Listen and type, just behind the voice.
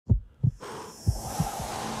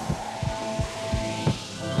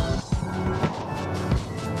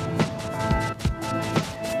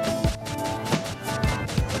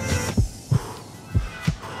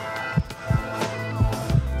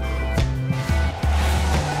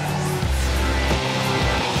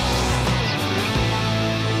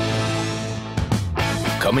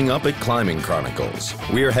Coming up at Climbing Chronicles,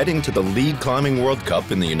 we are heading to the Lead Climbing World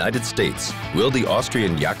Cup in the United States. Will the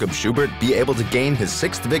Austrian Jakob Schubert be able to gain his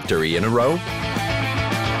 6th victory in a row?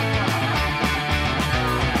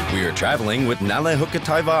 We are traveling with Nalle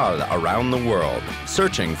Hukkataival around the world,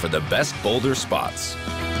 searching for the best boulder spots.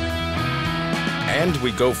 And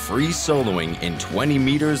we go free soloing in 20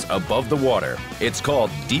 meters above the water. It's called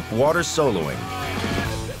deep water soloing.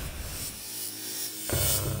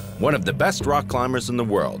 One of the best rock climbers in the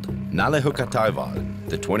world, Nalle Hukkataival,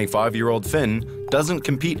 the 25-year-old Finn, doesn't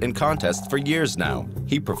compete in contests for years now.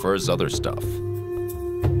 He prefers other stuff.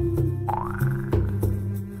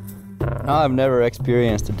 No, I've never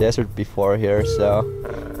experienced the desert before here, so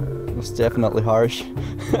it was definitely harsh.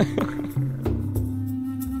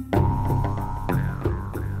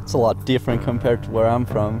 It's a lot different compared to where I'm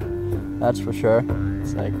from, that's for sure.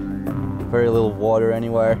 It's like very little water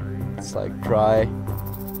anywhere. It's like dry.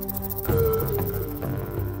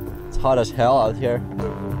 It's hot as hell out here.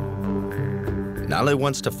 Nalle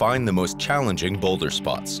wants to find the most challenging boulder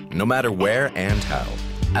spots, no matter where and how.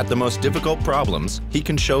 At the most difficult problems, he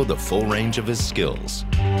can show the full range of his skills.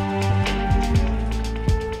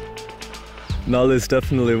 Nalle is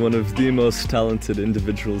definitely one of the most talented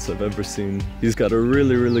individuals I've ever seen. He's got a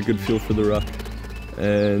really good feel for the rock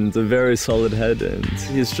and a very solid head, and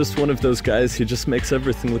he's just one of those guys, he just makes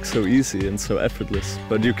everything look so easy and so effortless.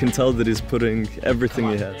 But you can tell that he's putting everything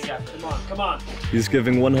he has. Come on. He's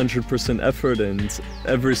giving 100% effort, and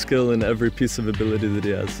every skill and every piece of ability that he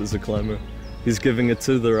has as a climber, he's giving it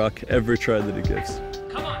to the rock every try that he gives.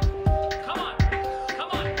 Come on.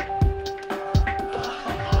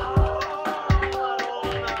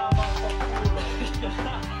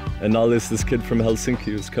 And Nalle is this kid from Helsinki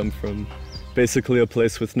who's come from basically a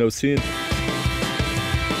place with no scene.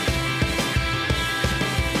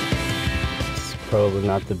 It's probably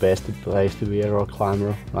not the best place to be a rock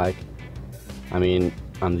climber. I mean,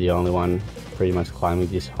 I'm the only one pretty much climbing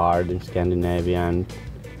this hard in Scandinavia, and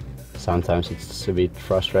sometimes it's a bit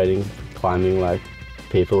frustrating climbing like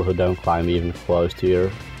people who don't climb even close to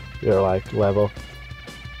your level.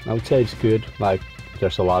 I would say it's good. Like,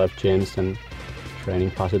 there's a lot of gyms and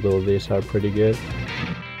training possibilities are pretty good.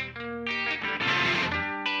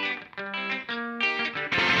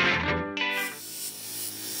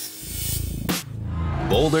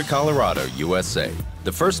 Boulder, Colorado, USA.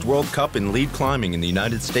 The first World Cup in lead climbing in the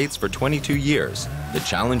United States for 22 years. The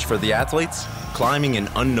challenge for the athletes? Climbing an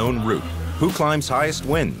unknown route. Who climbs highest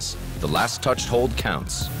wins. The last touched hold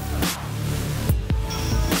counts.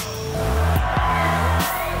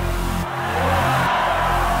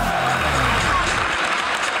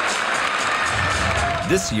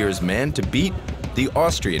 This year's man to beat, the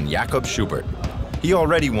Austrian Jakob Schubert. He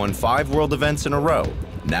already won 5 world events in a row.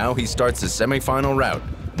 Now he starts his semi-final route.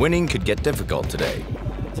 Winning could get difficult today.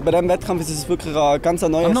 I'm not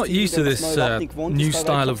used to this new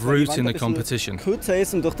style of route in the competition.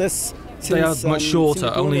 They are much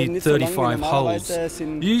shorter, only 35 holes.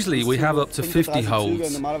 Usually we have up to 50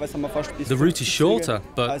 holes. The route is shorter,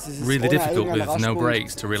 but really difficult with no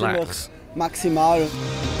breaks to relax. The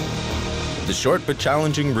short but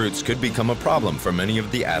challenging routes could become a problem for many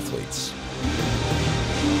of the athletes.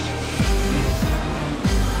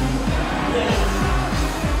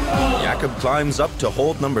 Jakob climbs up to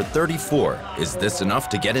hold number 34. Is this enough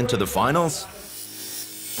to get into the finals?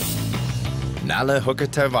 Nalle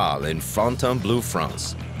Hukkataival in Fontainebleau,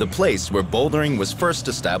 France, the place where bouldering was first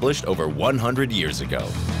established over 100 years ago.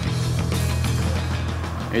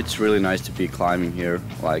 It's really nice to be climbing here.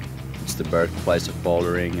 Like, it's the birthplace of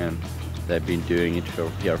bouldering, and they've been doing it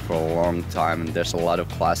here for a long time, and there's a lot of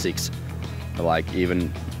classics. Like,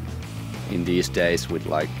 even in these days with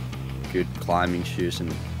like good climbing shoes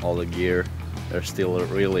and all the gear, they're still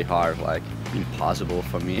really hard, like impossible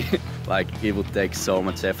for me. Like, it would take so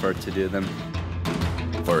much effort to do them.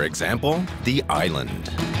 For example, the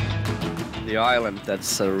island. The island,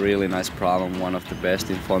 that's a really nice problem, one of the best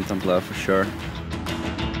in Fontainebleau for sure.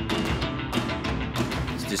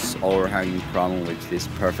 It's this overhanging problem with this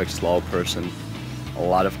perfect slopers and a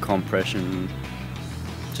lot of compression,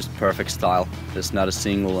 just perfect style. There's not a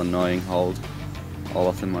single annoying hold. All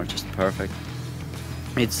of them are just perfect.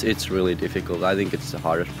 It's really difficult. I think it's the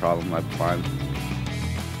hardest problem I've climbed.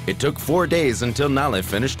 It took 4 days until Nalle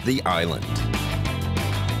finished the island.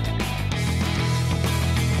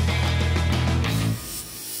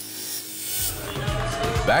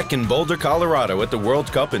 Back in Boulder, Colorado at the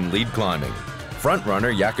World Cup in lead climbing.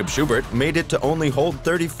 Frontrunner Jakob Schubert made it to only hold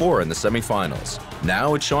 34 in the semifinals.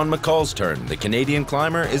 Now it's Sean McCall's turn. The Canadian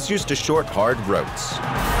climber is used to short, hard routes.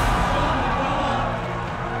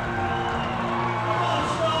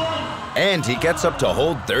 And he gets up to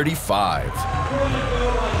hold 35.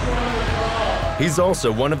 He's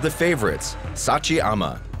also one of the favorites,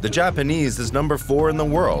 Sachiyama. The Japanese is number 4 in the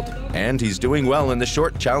world, and he's doing well in the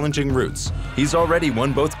short, challenging routes. He's already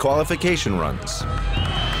won both qualification runs.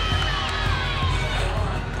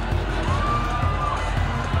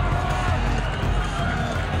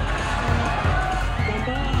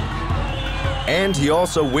 And he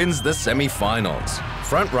also wins the semi-finals.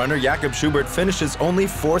 Frontrunner Jakob Schubert finishes only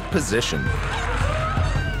 4th position.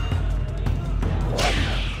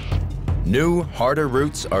 New, harder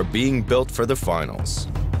routes are being built for the finals.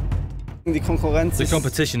 The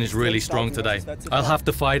competition is really strong today. I'll have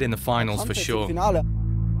to fight in the finals for sure.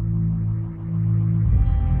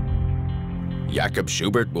 Jakob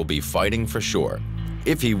Schubert will be fighting for sure.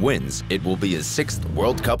 If he wins, it will be his 6th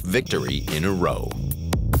World Cup victory in a row.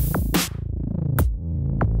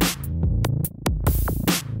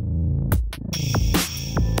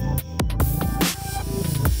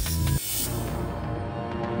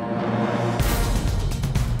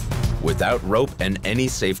 Without rope and any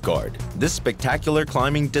safeguard, this spectacular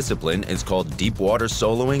climbing discipline is called deep water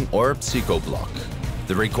soloing or psychoblock.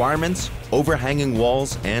 The requirements: overhanging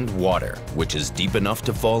walls and water, which is deep enough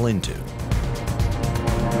to fall into.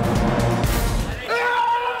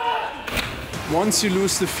 Once you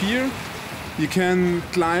lose the fear, you can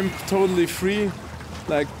climb totally free,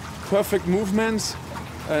 like perfect movements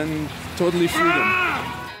and totally freedom.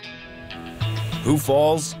 Who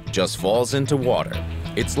falls just falls into water.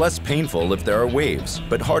 It's less painful if there are waves,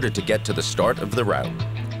 but harder to get to the start of the route.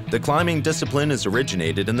 The climbing discipline is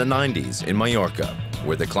originated in the 90s in Mallorca,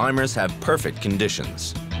 where the climbers have perfect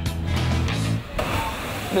conditions.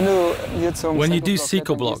 When you do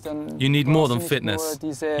psychoblock, you need more than fitness.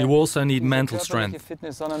 You also need mental strength.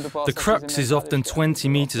 The crux is often 20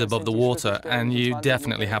 meters above the water, and you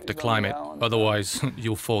definitely have to climb it, otherwise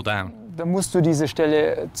you'll fall down. Da musst du diese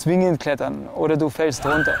Stelle zwingend klettern, oder du fällst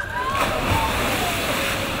runter.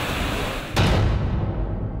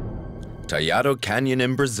 Talhado Canyon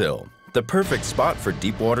in Brazil, the perfect spot for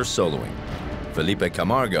deep water soloing. Felipe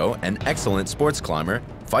Camargo, an excellent sports climber,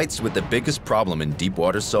 fights with the biggest problem in deep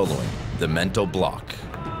water soloing, the mental block.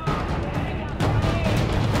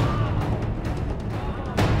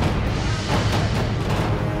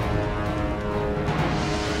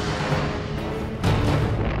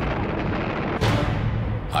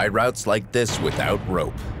 High routes like this without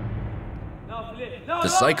rope. The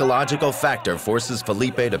psychological factor forces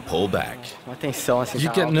Felipe to pull back. You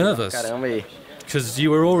get nervous, because you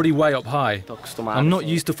were already way up high. I'm not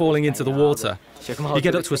used to falling into the water. You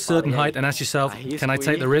get up to a certain height and ask yourself, can I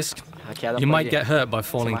take the risk? You might get hurt by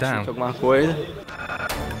falling down.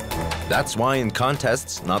 That's why in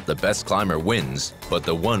contests, not the best climber wins, but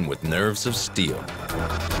the one with nerves of steel.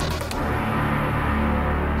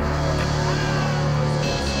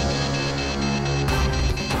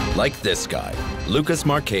 Like this guy, Lucas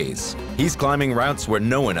Marquez. He's climbing routes where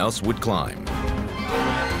no one else would climb.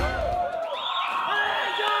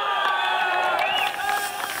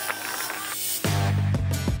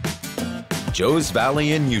 Joe's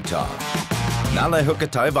Valley in Utah. Nalle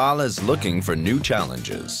Hukkataival is looking for new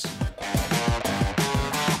challenges.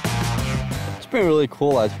 It's been really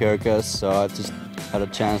cool out here because I just had a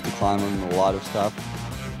chance to climb a lot of stuff.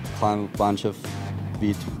 Climb a bunch of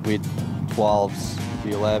V12s,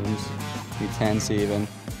 V11s, V10s even.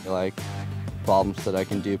 Like problems that I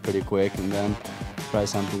can do pretty quick and then try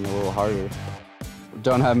something a little harder.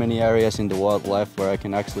 Don't have many areas in the world left where I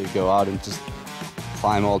can actually go out and just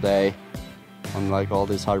climb all day on like all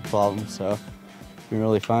these hard problems, so it's been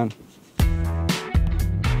really fun.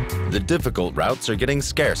 The difficult routes are getting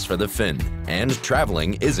scarce for the Finn, and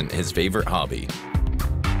traveling isn't his favorite hobby.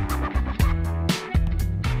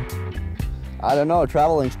 I don't know,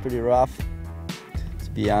 traveling's pretty rough.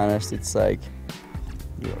 To be honest, it's like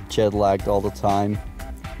you're jet lagged all the time,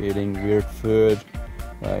 eating weird food,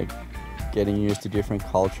 like getting used to different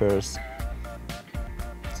cultures.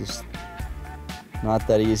 It's just not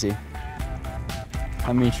that easy.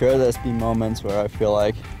 I mean, sure, there's been moments where I feel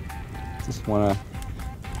like I just want to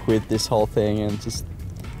quit this whole thing and just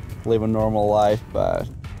live a normal life, but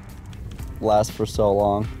it lasts for so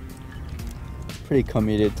long. Pretty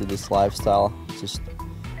committed to this lifestyle, just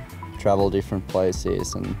travel different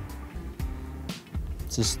places, and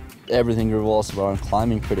just everything revolves around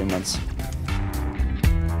climbing pretty much.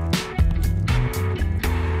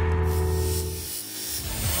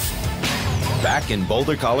 Back in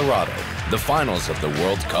Boulder, Colorado, the finals of the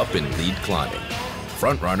World Cup in lead climbing.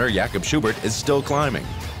 Frontrunner Jakob Schubert is still climbing.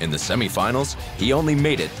 In the semifinals, he only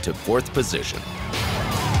made it to 4th position.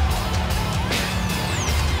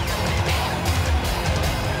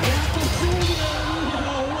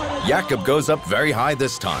 Jakob goes up very high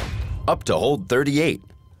this time, up to hold 38.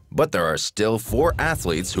 But there are still 4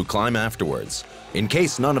 athletes who climb afterwards. In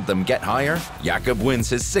case none of them get higher, Jakob wins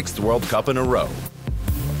his 6th World Cup in a row.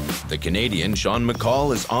 The Canadian Sean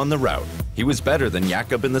McCall is on the route. He was better than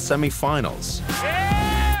Jakob in the semi-finals.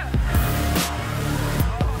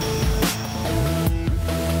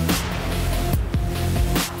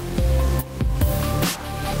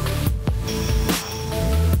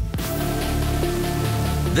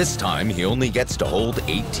 This time, he only gets to hold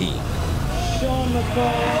 18.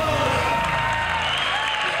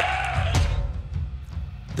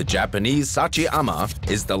 The Japanese Sachiyama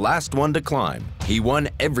is the last one to climb. He won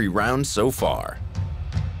every round so far.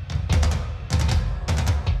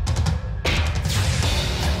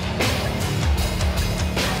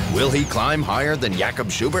 Will he climb higher than Jakob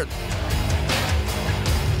Schubert?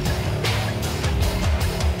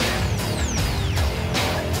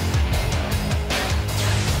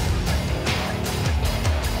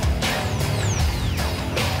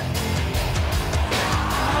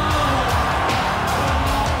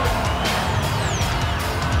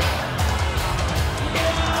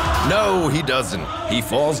 No, he doesn't. He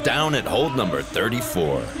falls down at hold number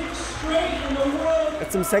 34.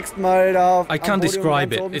 I can't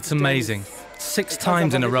describe it. It's amazing. 6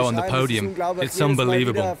 times in a row on the podium. It's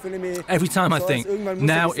unbelievable. Every time I think,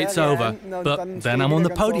 now it's over, but then I'm on the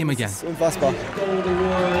podium again.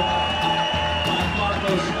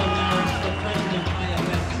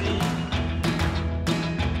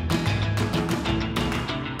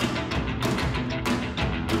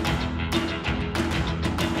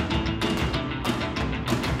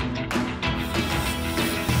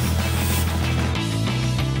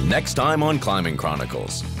 Next time on Climbing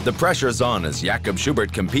Chronicles, the pressure's on as Jakob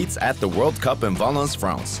Schubert competes at the World Cup in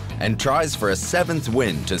Valence-France and tries for a 7th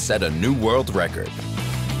win to set a new world record.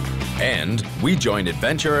 And we join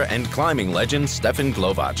adventurer and climbing legend Stefan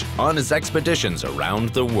Glovac on his expeditions around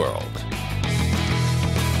the world.